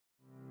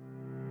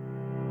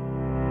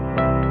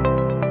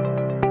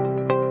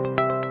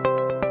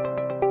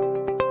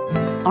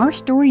Our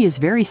story is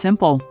very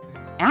simple.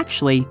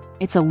 Actually,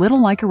 it's a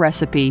little like a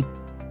recipe.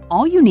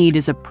 All you need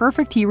is a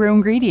perfect hero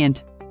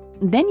ingredient.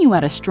 Then you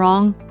add a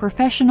strong,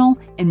 professional,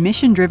 and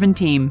mission-driven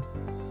team.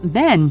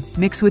 Then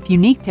mix with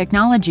unique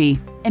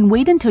technology and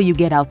wait until you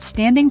get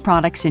outstanding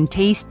products in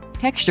taste,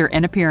 texture,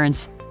 and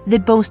appearance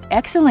that boast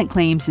excellent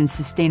claims in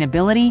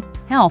sustainability,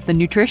 health, and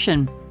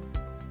nutrition.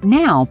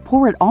 Now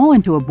pour it all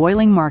into a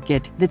boiling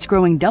market that's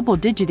growing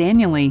double-digit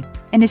annually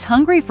and is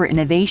hungry for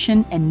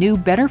innovation and new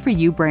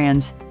better-for-you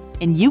brands.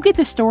 And you get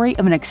the story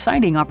of an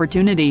exciting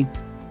opportunity.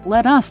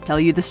 Let us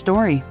tell you the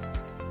story.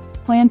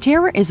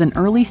 Planterra is an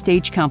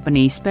early-stage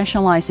company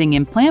specializing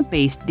in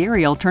plant-based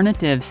dairy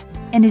alternatives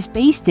and is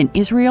based in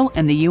Israel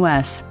and the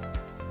U.S.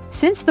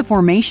 Since the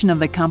formation of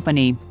the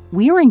company,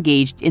 we are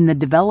engaged in the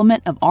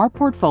development of our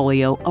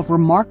portfolio of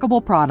remarkable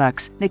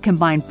products that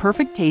combine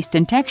perfect taste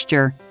and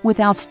texture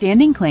with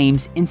outstanding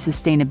claims in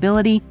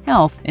sustainability,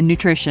 health, and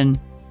nutrition.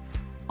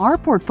 Our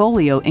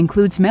portfolio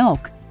includes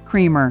milk,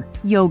 creamer,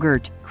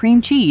 yogurt, cream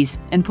cheese,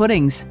 and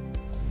puddings.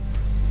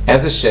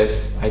 As a chef,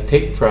 I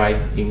take pride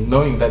in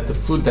knowing that the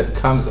food that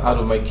comes out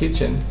of my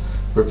kitchen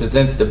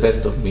represents the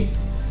best of me.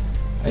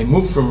 I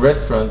moved from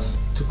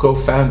restaurants to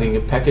co-founding a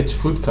packaged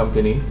food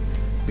company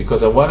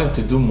because I wanted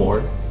to do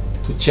more,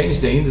 to change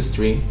the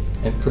industry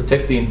and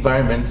protect the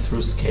environment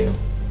through scale.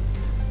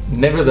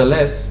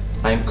 Nevertheless,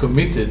 I am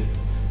committed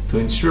to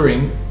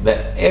ensuring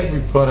that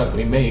every product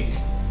we make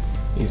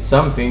is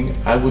something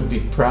I would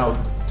be proud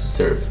to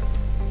serve.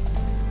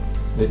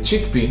 The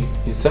chickpea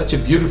is such a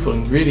beautiful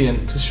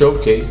ingredient to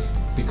showcase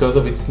because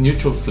of its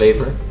neutral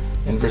flavor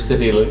and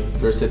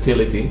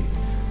versatility,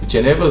 which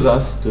enables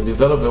us to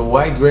develop a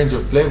wide range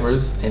of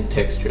flavors and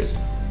textures.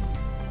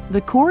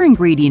 The core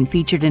ingredient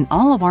featured in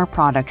all of our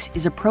products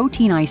is a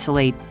protein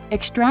isolate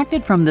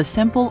extracted from the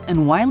simple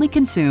and widely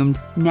consumed,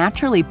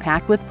 naturally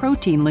packed with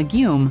protein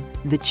legume,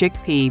 the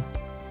chickpea.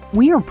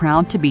 We are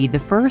proud to be the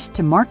first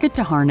to market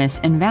to harness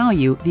and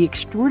value the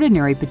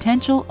extraordinary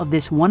potential of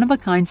this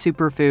one-of-a-kind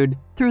superfood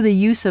through the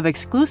use of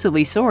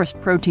exclusively sourced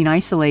protein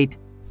isolate.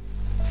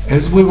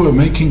 As we were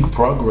making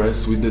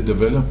progress with the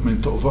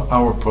development of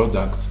our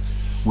product,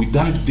 we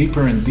dived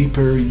deeper and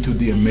deeper into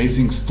the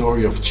amazing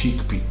story of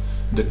chickpea,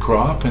 the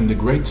crop, and the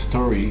great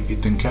story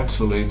it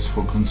encapsulates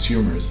for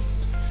consumers.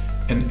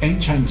 An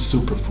ancient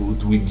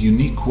superfood with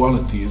unique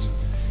qualities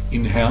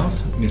in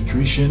health,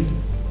 nutrition,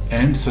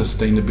 and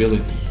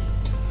sustainability.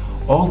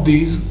 All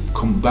these,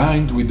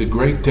 combined with the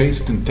great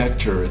taste and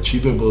texture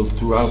achievable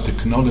through our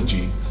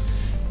technology,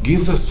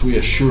 gives us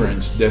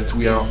reassurance that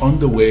we are on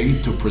the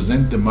way to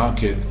present the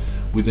market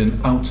with an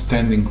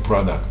outstanding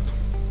product.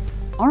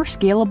 Our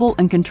scalable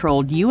and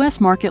controlled U.S.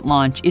 market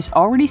launch is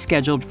already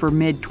scheduled for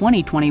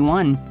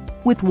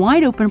mid-2021, with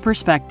wide-open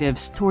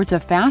perspectives towards a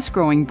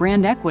fast-growing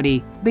brand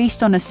equity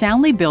based on a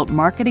soundly built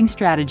marketing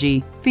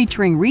strategy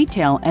featuring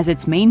retail as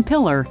its main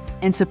pillar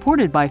and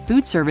supported by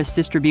food service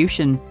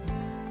distribution.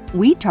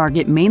 We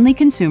target mainly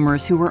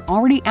consumers who are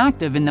already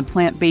active in the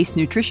plant-based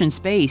nutrition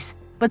space,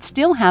 but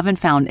still haven't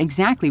found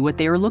exactly what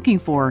they are looking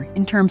for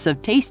in terms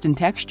of taste and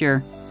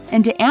texture,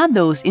 and to add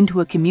those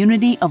into a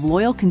community of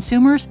loyal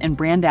consumers and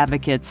brand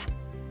advocates.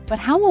 But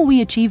how will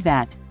we achieve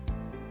that?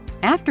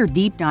 After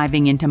deep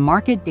diving into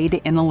market data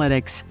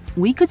analytics,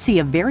 we could see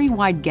a very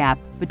wide gap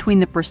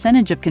between the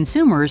percentage of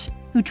consumers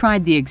who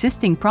tried the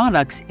existing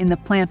products in the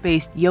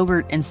plant-based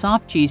yogurt and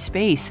soft cheese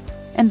space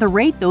and the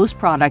rate those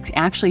products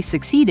actually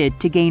succeeded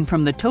to gain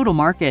from the total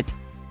market.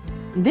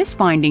 This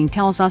finding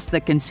tells us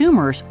that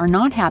consumers are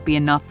not happy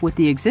enough with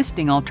the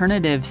existing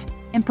alternatives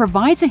and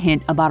provides a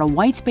hint about a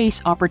white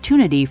space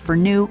opportunity for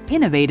new,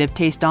 innovative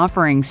taste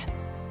offerings.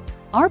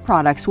 Our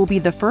products will be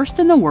the first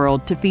in the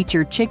world to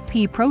feature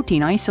chickpea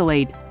protein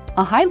isolate,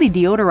 a highly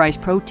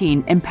deodorized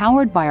protein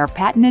empowered by our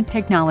patented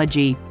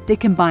technology that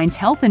combines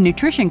health and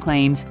nutrition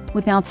claims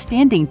with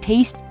outstanding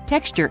taste,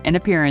 texture, and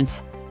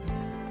appearance.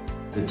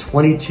 As a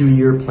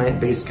 22-year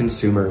plant-based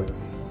consumer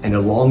and a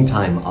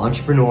longtime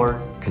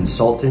entrepreneur,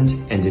 consultant,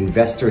 and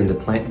investor in the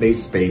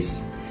plant-based space,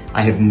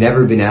 I have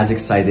never been as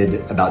excited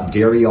about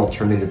dairy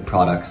alternative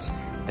products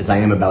as I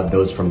am about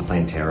those from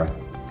Planterra.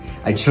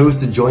 I chose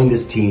to join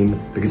this team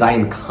because I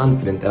am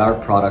confident that our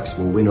products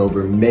will win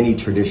over many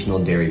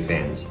traditional dairy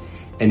fans,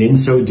 and in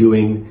so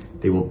doing,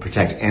 they will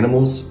protect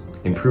animals,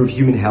 improve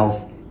human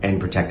health, and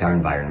protect our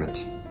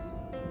environment.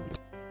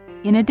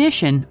 In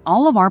addition,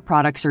 all of our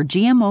products are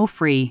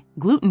GMO-free,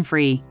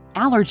 gluten-free,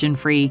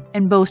 allergen-free,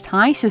 and boast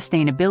high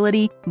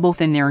sustainability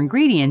both in their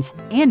ingredients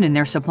and in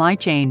their supply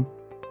chain.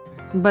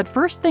 But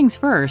first things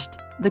first,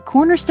 the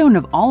cornerstone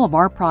of all of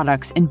our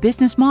products and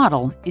business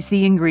model is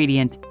the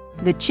ingredient,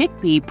 the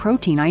chickpea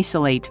protein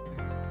isolate.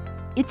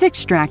 It's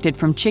extracted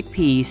from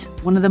chickpeas,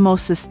 one of the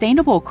most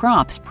sustainable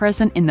crops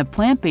present in the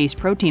plant-based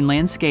protein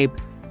landscape.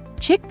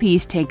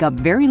 Chickpeas take up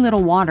very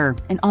little water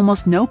and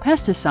almost no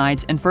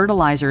pesticides and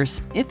fertilizers,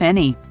 if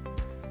any.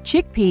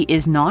 Chickpea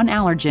is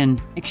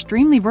non-allergen,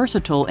 extremely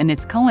versatile in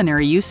its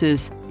culinary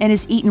uses, and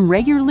is eaten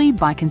regularly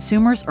by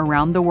consumers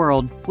around the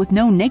world with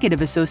no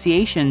negative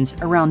associations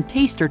around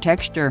taste or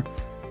texture.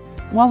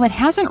 While it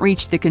hasn't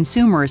reached the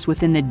consumers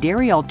within the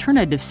dairy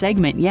alternative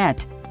segment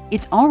yet,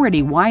 it's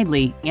already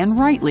widely and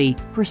rightly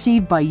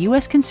perceived by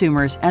U.S.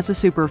 consumers as a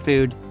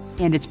superfood,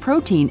 and its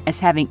protein as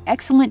having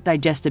excellent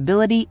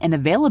digestibility and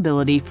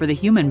availability for the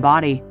human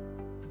body.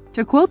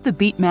 To quote the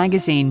Beat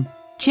magazine,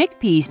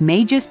 chickpeas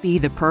may just be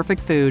the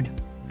perfect food,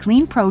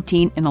 clean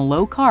protein in a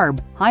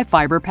low-carb,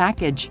 high-fiber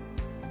package.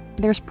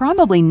 There's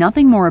probably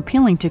nothing more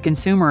appealing to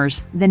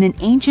consumers than an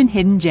ancient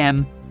hidden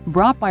gem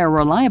brought by a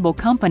reliable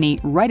company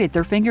right at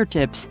their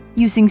fingertips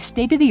using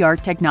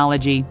state-of-the-art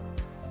technology.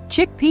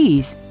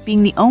 Chickpeas,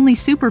 being the only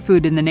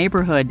superfood in the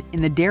neighborhood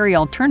in the dairy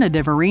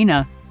alternative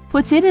arena,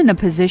 puts it in a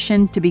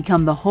position to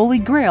become the holy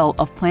grail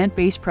of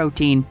plant-based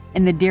protein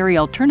in the dairy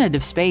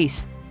alternative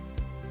space.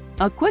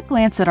 A quick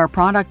glance at our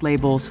product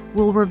labels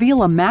will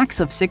reveal a max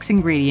of 6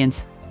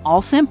 ingredients,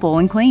 all simple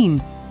and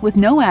clean, with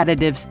no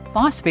additives,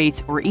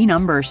 phosphates, or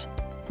E-numbers.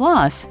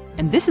 Plus,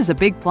 and this is a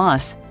big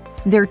plus,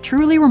 they're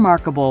truly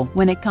remarkable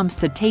when it comes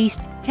to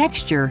taste,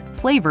 texture,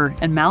 flavor,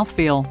 and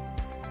mouthfeel.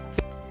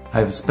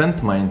 I've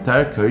spent my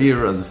entire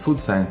career as a food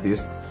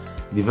scientist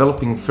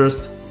developing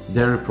first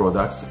dairy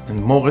products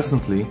and more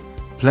recently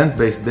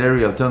plant-based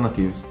dairy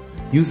alternatives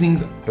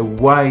using a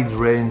wide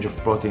range of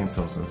protein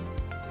sources.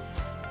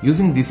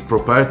 Using this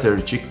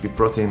proprietary chickpea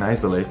protein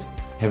isolate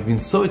have been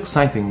so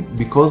exciting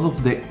because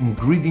of the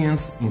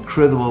ingredients'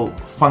 incredible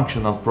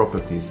functional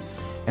properties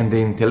and the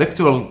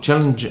intellectual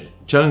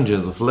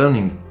challenges of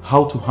learning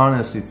how to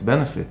harness its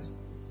benefits.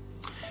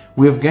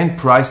 We have gained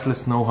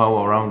priceless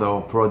know-how around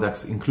our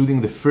products,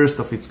 including the first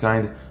of its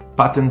kind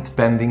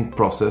patent-pending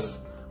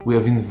process we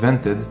have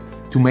invented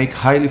to make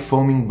highly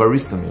foaming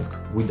barista milk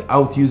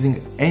without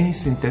using any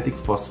synthetic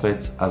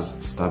phosphates as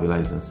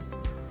stabilizers.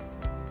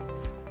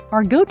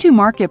 Our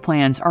go-to-market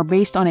plans are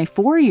based on a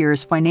 4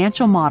 years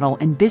financial model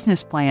and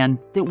business plan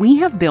that we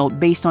have built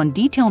based on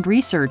detailed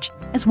research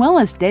as well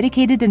as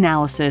dedicated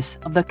analysis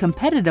of the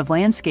competitive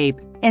landscape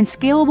and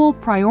scalable,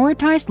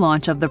 prioritized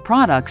launch of the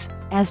products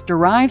as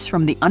derives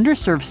from the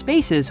underserved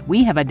spaces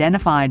we have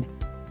identified.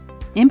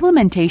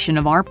 Implementation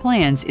of our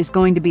plans is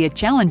going to be a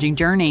challenging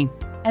journey,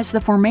 as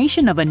the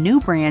formation of a new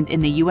brand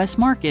in the U.S.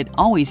 market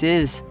always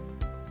is.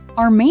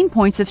 Our main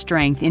points of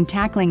strength in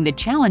tackling the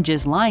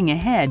challenges lying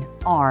ahead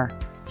are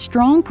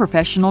strong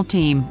professional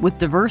team with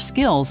diverse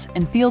skills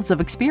and fields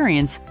of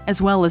experience,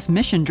 as well as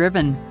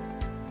mission-driven.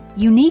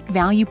 Unique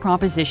value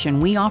proposition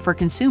we offer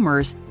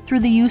consumers through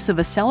the use of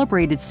a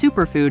celebrated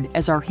superfood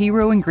as our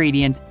hero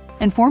ingredient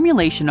and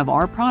formulation of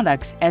our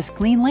products as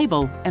clean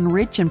label and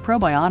rich in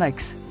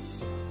probiotics.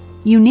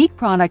 Unique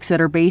products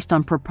that are based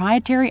on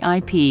proprietary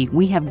IP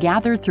we have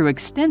gathered through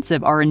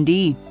extensive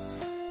R&D.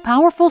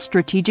 Powerful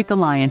strategic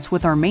alliance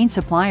with our main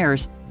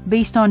suppliers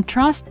based on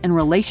trust and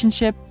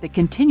relationship that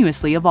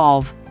continuously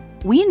evolve.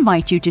 We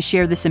invite you to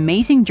share this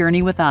amazing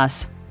journey with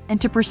us and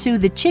to pursue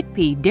the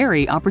chickpea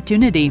dairy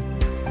opportunity.